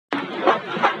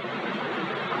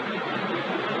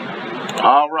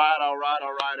All right,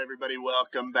 everybody.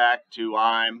 Welcome back to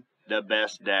I'm the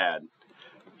Best Dad.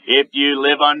 If you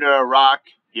live under a rock,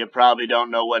 you probably don't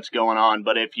know what's going on,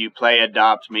 but if you play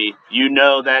Adopt Me, you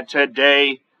know that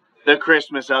today the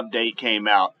Christmas update came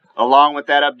out. Along with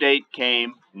that update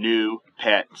came new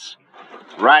pets.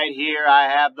 Right here, I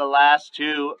have the last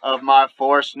two of my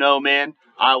 4 snowmen.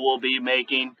 I will be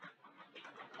making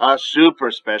a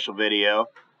super special video,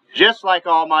 just like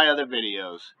all my other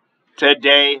videos.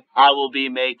 Today, I will be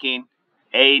making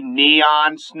a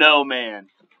neon snowman.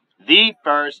 The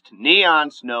first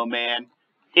neon snowman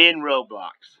in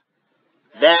Roblox.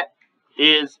 That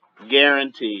is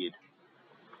guaranteed.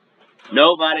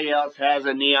 Nobody else has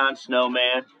a neon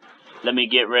snowman. Let me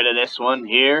get rid of this one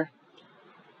here.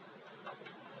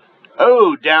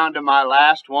 Oh, down to my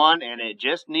last one, and it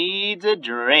just needs a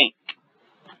drink.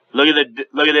 Look at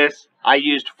this. I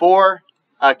used 4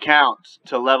 accounts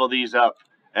to level these up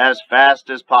as fast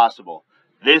as possible.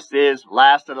 This is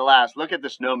last of the last. Look at the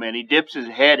snowman. He dips his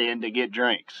head in to get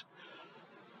drinks.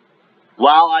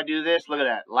 While I do this, look at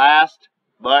that. Last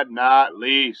but not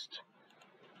least.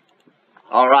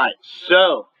 Alright,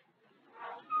 so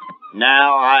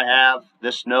now I have the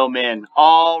snowmen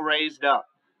all raised up.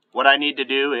 What I need to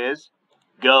do is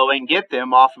go and get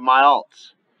them off of my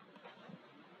alts.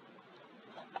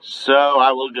 So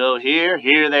I will go here.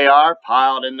 Here they are,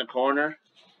 piled in the corner.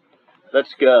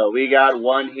 Let's go. We got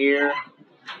one here.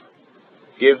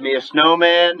 Give me a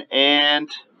snowman, and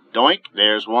doink,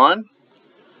 there's one.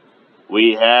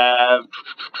 We have,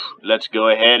 let's go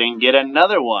ahead and get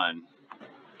another one.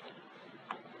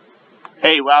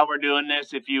 Hey, while we're doing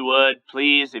this, if you would,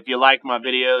 please, if you like my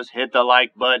videos, hit the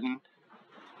like button.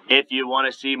 If you want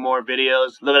to see more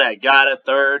videos, look at that, got a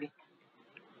third.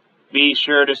 Be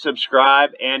sure to subscribe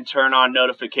and turn on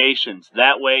notifications.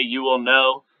 That way you will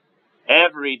know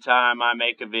every time I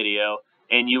make a video,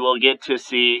 and you will get to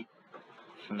see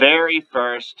very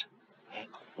first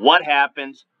what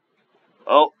happens.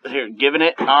 Oh, here, giving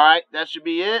it. All right, that should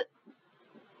be it.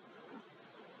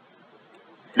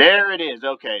 There it is.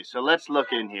 Okay, so let's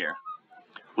look in here.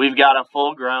 We've got a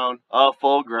full grown, a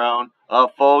full grown, a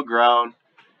full grown,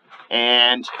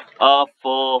 and a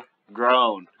full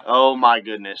grown. Oh my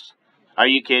goodness. Are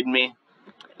you kidding me?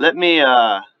 Let me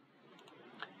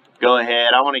go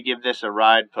ahead. I want to give this a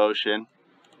ride potion.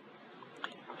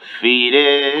 Feed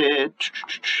it,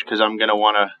 because I'm going to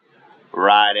want to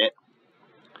ride it.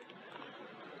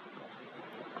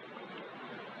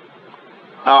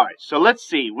 Alright, so let's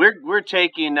see. We're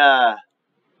taking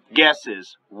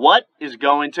guesses. What is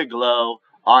going to glow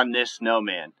on this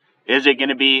snowman? Is it going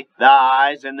to be the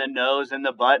eyes and the nose and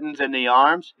the buttons and the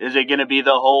arms? Is it going to be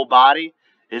the whole body?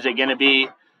 Is it going to be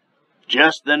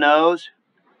just the nose?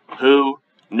 Who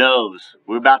knows?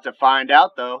 We're about to find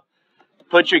out, though.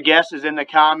 Put your guesses in the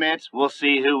comments. We'll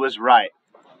see who was right.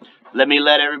 Let me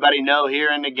let everybody know here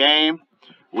in the game,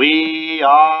 we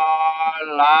are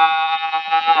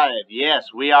live. Yes,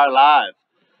 we are live.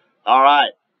 All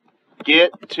right.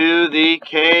 Get to the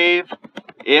cave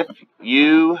if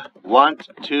you want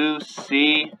to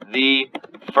see the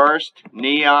first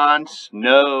neon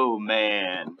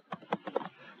snowman.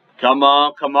 Come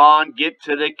on, come on. Get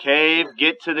to the cave.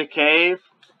 Get to the cave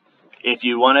if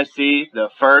you want to see the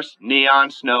first neon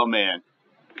snowman.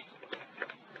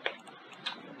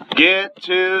 Get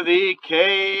to the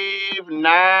cave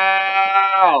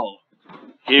now.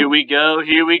 Here we go,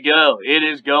 here we go. It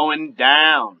is going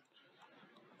down.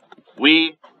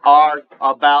 We are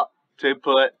about to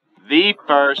put the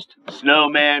first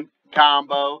snowman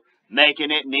combo,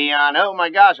 making it neon. Oh my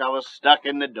gosh, I was stuck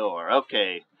in the door.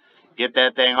 Okay, get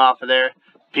that thing off of there.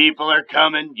 People are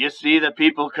coming. You see the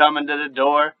people coming to the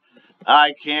door.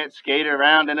 I can't skate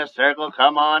around in a circle.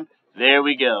 Come on. There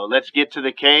we go. Let's get to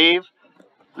the cave.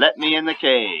 Let me in the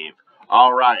cave.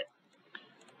 All right.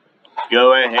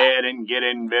 Go ahead and get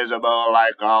invisible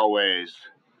like always.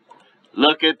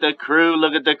 Look at the crew.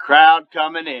 Look at the crowd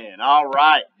coming in. All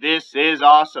right. This is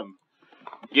awesome.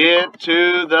 Get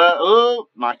to the... Oh,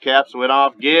 my caps went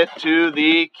off. Get to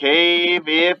the cave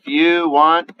if you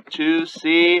want to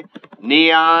see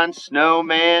Neon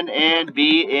Snowman and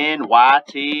be in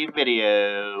YT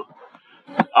video.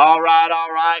 All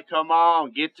right. Come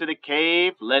on. Get to the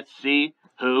cave. Let's see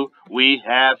who we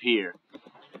have here.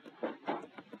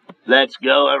 Let's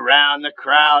go around the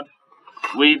crowd.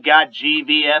 We've got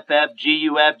GVFF,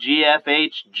 GUF,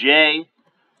 GFHJ.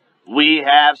 We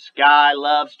have Sky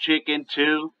Loves Chicken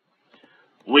 2.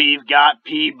 We've got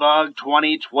P-Bug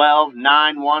 2012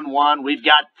 911. We've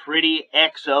got Pretty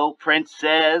EXO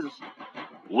Princess.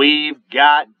 We've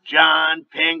got John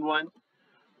Penguin.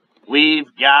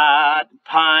 We've got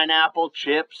Pineapple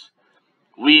Chips.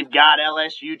 We've got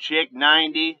LSU Chick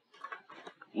 90.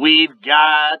 We've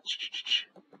got...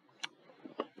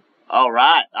 All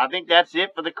right, I think that's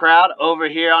it for the crowd. Over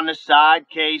here on the side,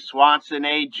 K. Swanson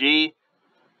AG.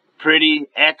 Pretty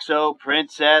XO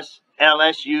Princess.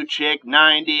 LSU Chick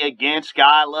 90. Again,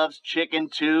 Sky Loves Chicken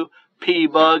 2.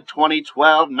 P-Bug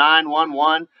 2012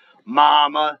 911.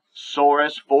 Mama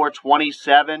Saurus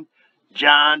 427.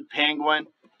 John Penguin.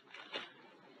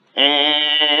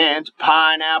 And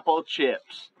Pineapple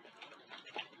Chips.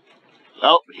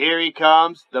 Oh, here he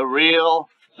comes.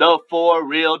 The four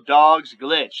real dogs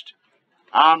glitched.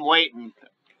 I'm waiting.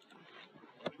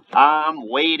 I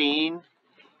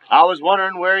was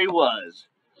wondering where he was.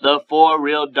 The four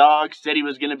real dogs said he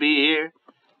was going to be here.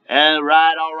 All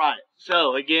right.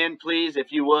 So, again, please,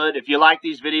 if you like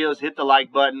these videos, hit the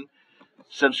like button.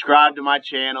 Subscribe to my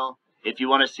channel if you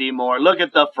want to see more. Look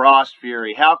at the Frost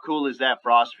Fury. How cool is that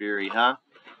Frost Fury, huh?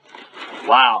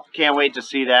 Wow. Can't wait to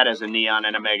see that as a Neon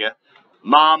and a Mega.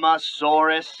 Mama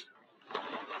Saurus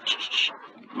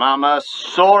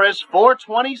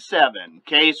 427.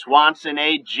 K. Swanson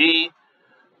AG.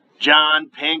 John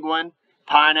Penguin.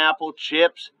 Pineapple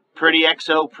Chips. Pretty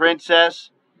XO Princess.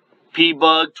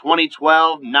 P-Bug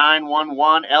 2012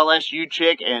 911. LSU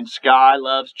Chick. And Sky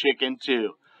Loves Chicken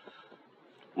 2.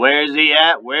 Where's he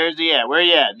at? Where you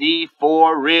at? The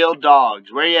four real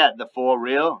dogs. Where you at, the four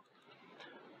real?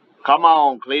 Come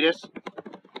on, Cletus.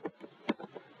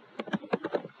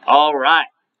 All right.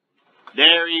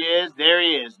 There he is.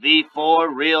 The four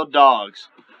real dogs.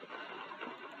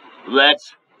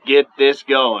 Let's get this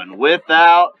going.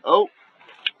 Without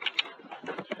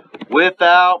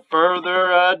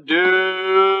further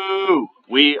ado,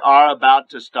 we are about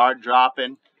to start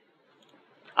dropping.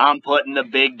 I'm putting the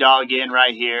big dog in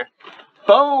right here.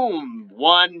 Boom!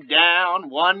 One down.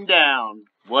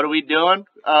 What are we doing?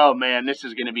 Oh, man, this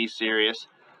is going to be serious.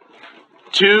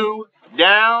 2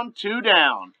 down.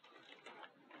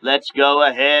 Let's go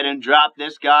ahead and drop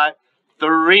this guy.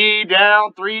 3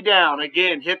 down.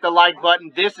 Again, hit the like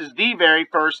button. This is the very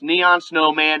first Neon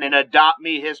Snowman in Adopt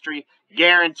Me history.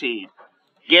 Guaranteed.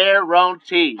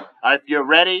 If you're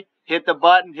ready, hit the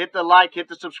button, hit the like, hit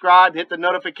the subscribe, hit the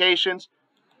notifications.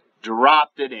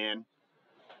 Dropped it in.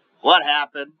 What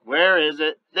happened? Where is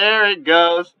it? There it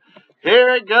goes.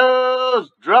 Here it goes.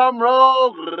 Drum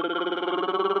roll.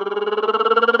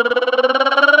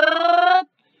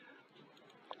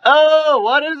 Oh,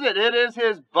 what is it? It is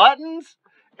his buttons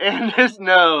and his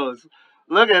nose.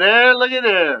 Look at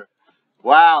there.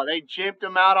 Wow, they chimped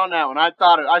him out on that one. I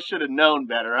should have known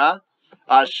better, huh?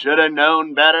 I should have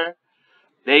known better.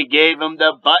 They gave him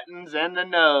the buttons and the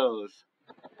nose.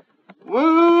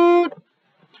 Woo!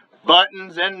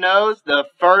 Buttons and nose, the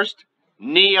first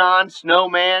Neon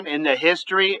Snowman in the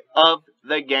history of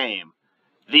the game.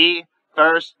 The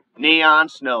first Neon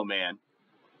Snowman.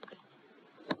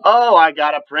 Oh, I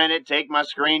gotta print it, take my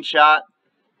screenshot.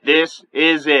 This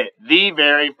is it. The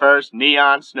very first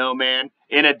Neon Snowman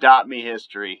in Adopt Me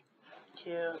history.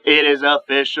 Cute. It is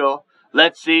official.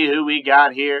 Let's see who we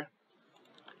got here.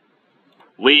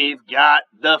 We've got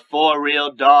the four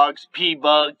real dogs.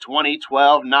 P-Bug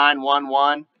 2012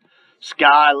 911.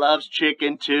 Sky Loves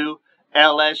Chicken 2.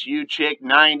 LSU Chick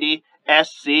 90.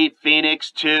 SC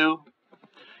Phoenix 2.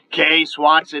 K.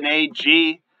 Swanson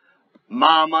AG.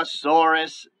 Mama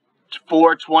Saurus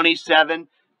 427.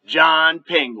 John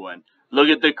Penguin. Look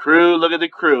at the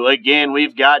crew. Again,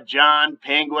 we've got John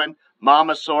Penguin.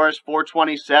 Mama Saurus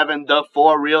 427. The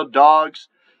four real dogs.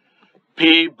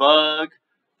 P-Bug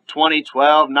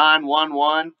 2012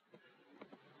 911.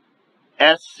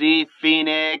 SC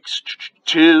Phoenix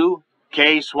 2.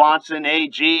 K. Swanson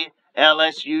AG.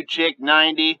 LSU Chick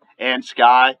 90. And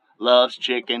Sky Loves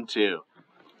Chicken 2.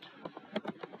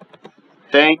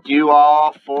 Thank you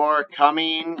all for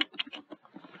coming.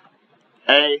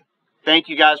 Hey, thank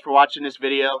you guys for watching this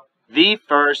video. The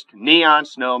first Neon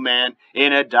Snowman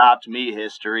in Adopt Me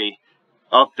history.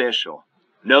 Official.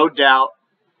 No doubt.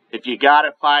 If you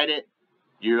gotta fight it,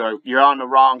 you're on the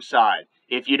wrong side.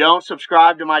 If you don't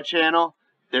subscribe to my channel,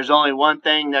 there's only one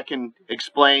thing that can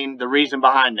explain the reason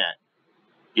behind that.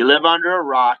 You live under a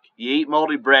rock, you eat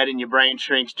moldy bread, and your brain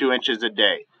shrinks 2 inches a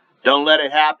day. Don't let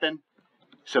it happen.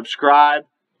 Subscribe,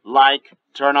 like,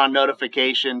 turn on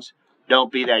notifications.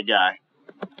 Don't be that guy.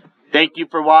 Thank you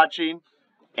for watching,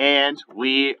 and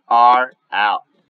we are out.